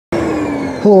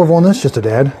Hello everyone, this is just a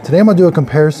dad. Today I'm going to do a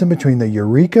comparison between the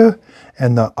EUREKA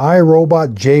and the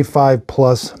iRobot J5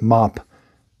 Plus mop.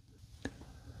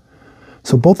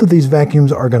 So both of these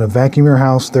vacuums are going to vacuum your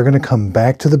house. They're going to come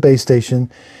back to the base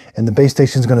station, and the base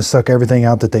station is going to suck everything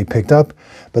out that they picked up.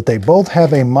 But they both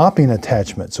have a mopping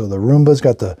attachment. So the Roomba's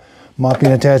got the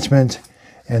mopping attachment,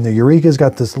 and the EUREKA's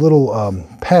got this little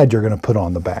pad you're going to put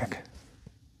on the back.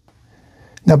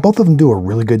 Now both of them do a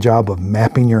really good job of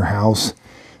mapping your house.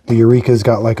 The EUREKA's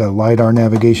got like a LiDAR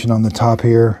navigation on the top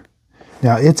here.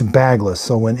 Now it's bagless,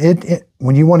 so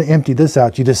when you want to empty this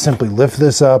out, you just simply lift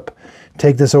this up,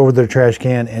 take this over to the trash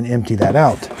can, and empty that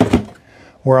out.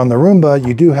 Where on the Roomba,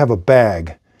 you do have a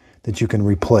bag that you can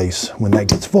replace when that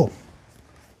gets full.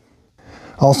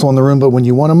 Also on the Roomba, when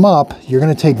you want to mop, you're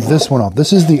going to take this one off.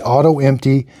 This is the auto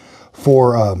empty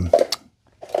for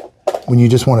when you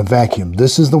just want to vacuum.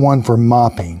 This is the one for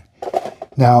mopping.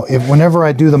 Now, whenever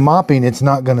I do the mopping, it's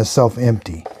not going to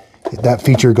self-empty. That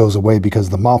feature goes away because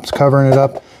the mop's covering it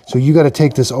up. So you got to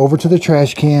take this over to the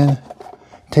trash can,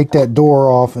 take that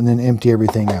door off, and then empty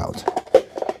everything out.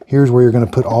 Here's where you're going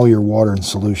to put all your water and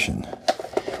solution.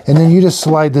 And then you just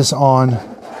slide this on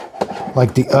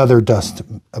like the other dust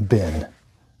bin.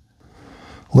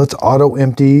 Let's auto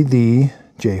empty the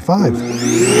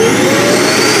J5.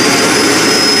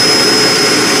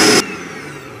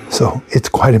 So it's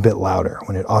quite a bit louder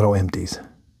when it auto empties.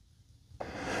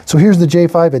 So here's the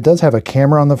J5. It does have a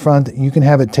camera on the front. You can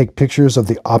have it take pictures of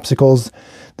the obstacles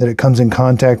that it comes in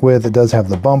contact with. It does have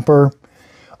the bumper.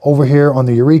 Over here on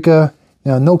the EUREKA,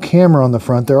 now no camera on the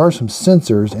front. There are some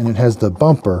sensors and it has the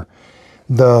bumper.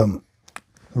 The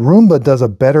Roomba does a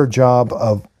better job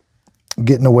of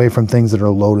getting away from things that are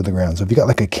low to the ground. So if you got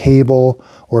like a cable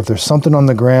or if there's something on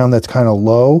the ground that's kind of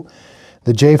low,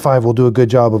 the J5 will do a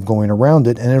good job of going around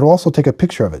it, and it'll also take a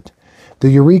picture of it. The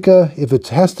EUREKA, if it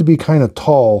has to be kind of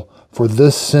tall for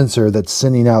this sensor that's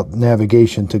sending out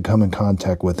navigation to come in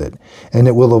contact with it, and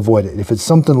it will avoid it. If it's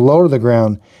something low to the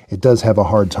ground, it does have a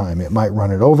hard time. It might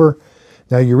run it over.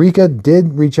 Now, EUREKA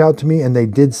did reach out to me, and they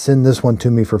did send this one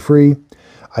to me for free.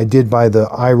 I did buy the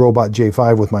iRobot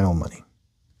J5 with my own money.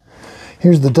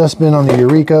 Here's the dustbin on the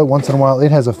EUREKA. Once in a while, it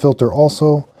has a filter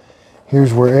also.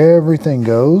 Here's where everything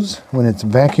goes when it's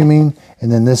vacuuming,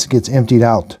 and then this gets emptied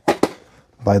out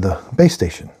by the base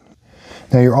station.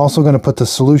 Now you're also going to put the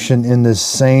solution in this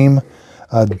same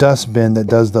dust bin that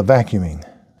does the vacuuming.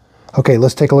 Okay,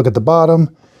 let's take a look at the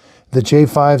bottom. The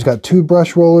J5's got 2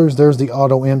 brush rollers. There's the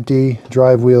auto empty,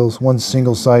 drive wheels, 1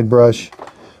 single side brush.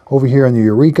 Over here on the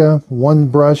EUREKA, 1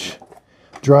 brush,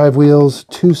 drive wheels,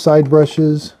 2 side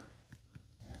brushes.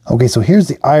 Okay, so here's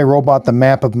the iRobot, the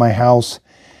map of my house.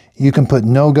 You can put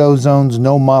no-go zones,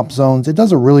 no mop zones. It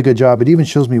does a really good job. It even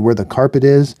shows me where the carpet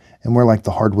is and where like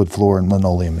the hardwood floor and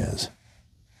linoleum is.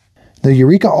 The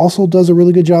EUREKA also does a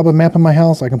really good job of mapping my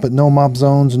house. I can put no mop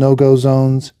zones, no-go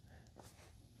zones.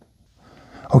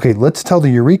 Okay, let's tell the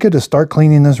EUREKA to start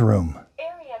cleaning this room.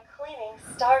 Area cleaning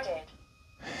started.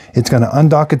 It's going to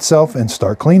undock itself and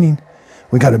start cleaning.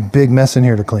 We got a big mess in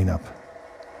here to clean up.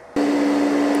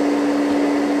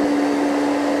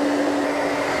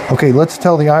 Okay, let's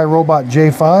tell the iRobot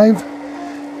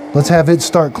J5, let's have it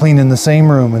start cleaning the same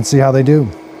room and see how they do.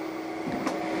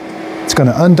 It's going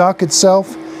to undock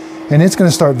itself, and it's going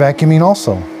to start vacuuming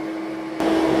also.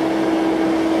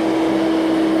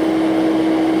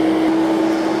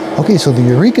 Okay, so the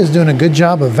EUREKA is doing a good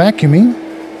job of vacuuming.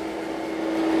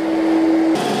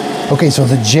 Okay, so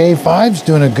the J5 is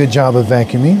doing a good job of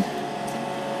vacuuming.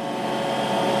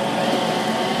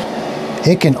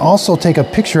 It can also take a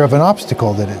picture of an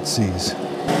obstacle that it sees.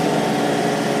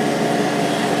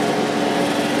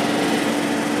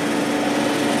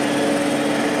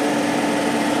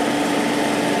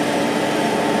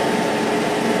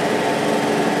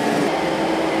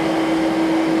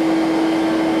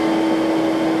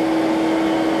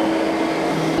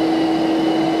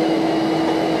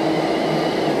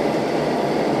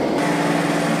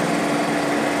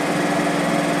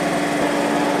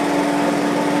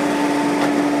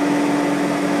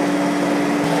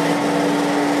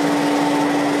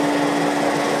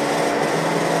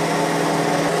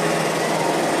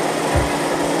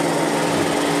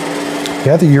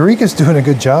 Yeah, the EUREKA's doing a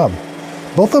good job.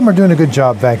 Both of them are doing a good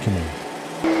job vacuuming.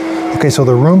 Okay, so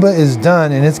the Roomba is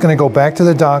done and it's going to go back to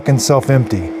the dock and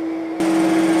self-empty.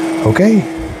 Okay.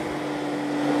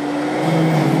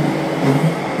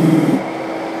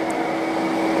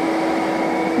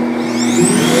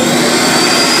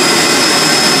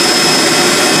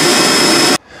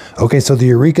 Okay, so the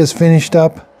EUREKA's finished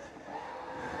up.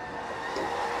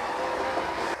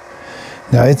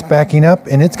 Now it's backing up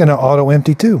and it's going to auto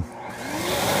empty too.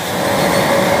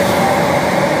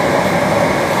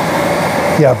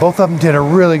 Yeah, both of them did a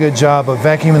really good job of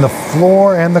vacuuming the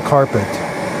floor and the carpet.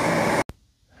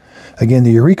 Again,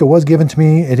 the EUREKA was given to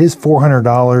me. It is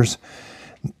 $400.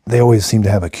 They always seem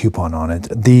to have a coupon on it.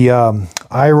 The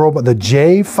iRobot, the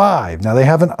J5. Now they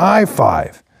have an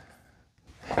i5.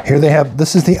 Here they have,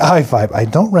 this is the i5. I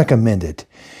don't recommend it.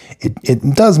 It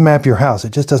does map your house.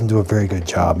 It just doesn't do a very good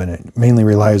job, and it mainly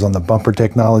relies on the bumper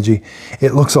technology.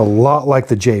 It looks a lot like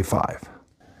the J5.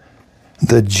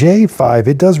 The J5,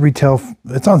 it does retail,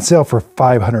 it's on sale for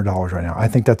 $500 right now. I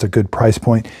think that's a good price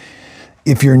point.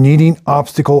 If you're needing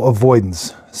obstacle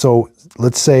avoidance, so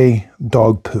let's say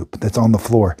dog poop that's on the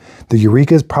floor, the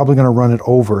EUREKA is probably going to run it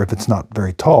over if it's not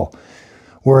very tall.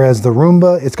 Whereas the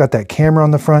Roomba, it's got that camera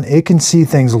on the front. It can see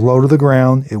things low to the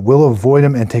ground. It will avoid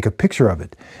them and take a picture of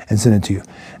it and send it to you.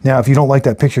 Now, if you don't like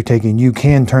that picture taking, you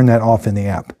can turn that off in the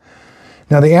app.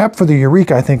 Now, the app for the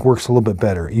EUREKA, I think, works a little bit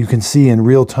better. You can see in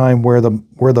real time where the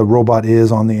robot is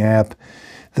on the app.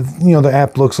 The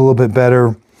app looks a little bit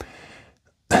better.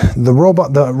 The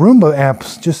Roomba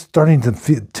app's just starting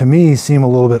to me, seem a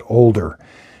little bit older.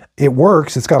 It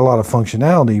works, it's got a lot of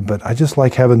functionality, but I just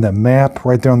like having the map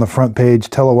right there on the front page,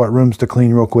 tell it what rooms to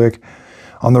clean real quick.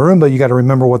 On the Roomba, you got to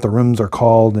remember what the rooms are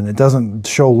called, and it doesn't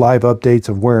show live updates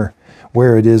of where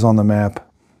it is on the map.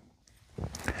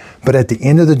 But at the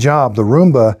end of the job, the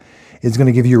Roomba is going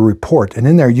to give you a report, and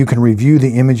in there you can review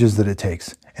the images that it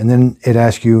takes. And then it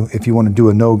asks you if you want to do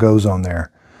a no-go zone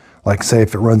there. Like say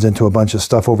if it runs into a bunch of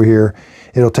stuff over here,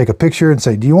 it'll take a picture and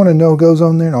say, do you want a no-go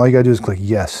zone there? And all you got to do is click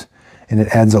yes. And it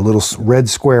adds a little red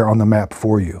square on the map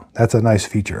for you. That's a nice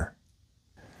feature.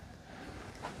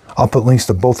 I'll put links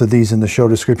to both of these in the show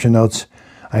description notes.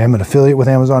 I am an affiliate with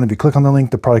Amazon. If you click on the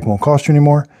link, the product won't cost you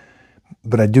anymore,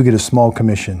 but I do get a small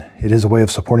commission. It is a way of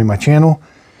supporting my channel.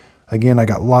 Again, I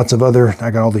got lots of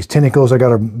I got all these tentacles. I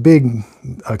got a big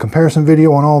comparison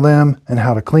video on all of them and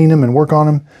how to clean them and work on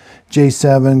them.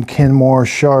 J7, Kenmore,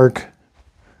 Shark.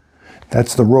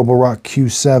 That's the Roborock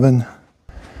Q7.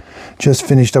 Just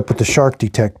finished up with the Shark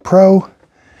Detect Pro.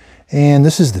 And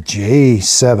this is the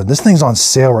J7. This thing's on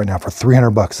sale right now for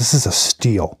 300 bucks. This is a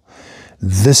steal.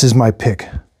 This is my pick.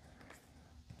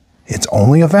 It's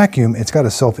only a vacuum. It's got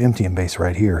a self-emptying base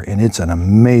right here, and it's an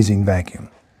amazing vacuum.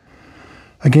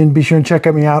 Again, be sure and check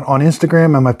me out on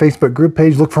Instagram and my Facebook group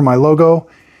page. Look for my logo.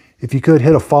 If you could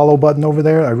hit a follow button over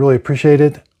there, I really appreciate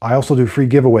it. I also do free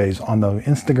giveaways on the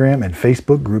Instagram and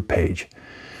Facebook group page.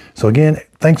 So again,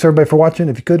 thanks everybody for watching.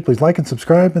 If you could, please like and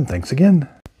subscribe, and thanks again.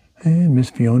 And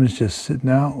Miss Fiona's just sitting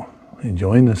out,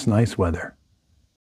 enjoying this nice weather.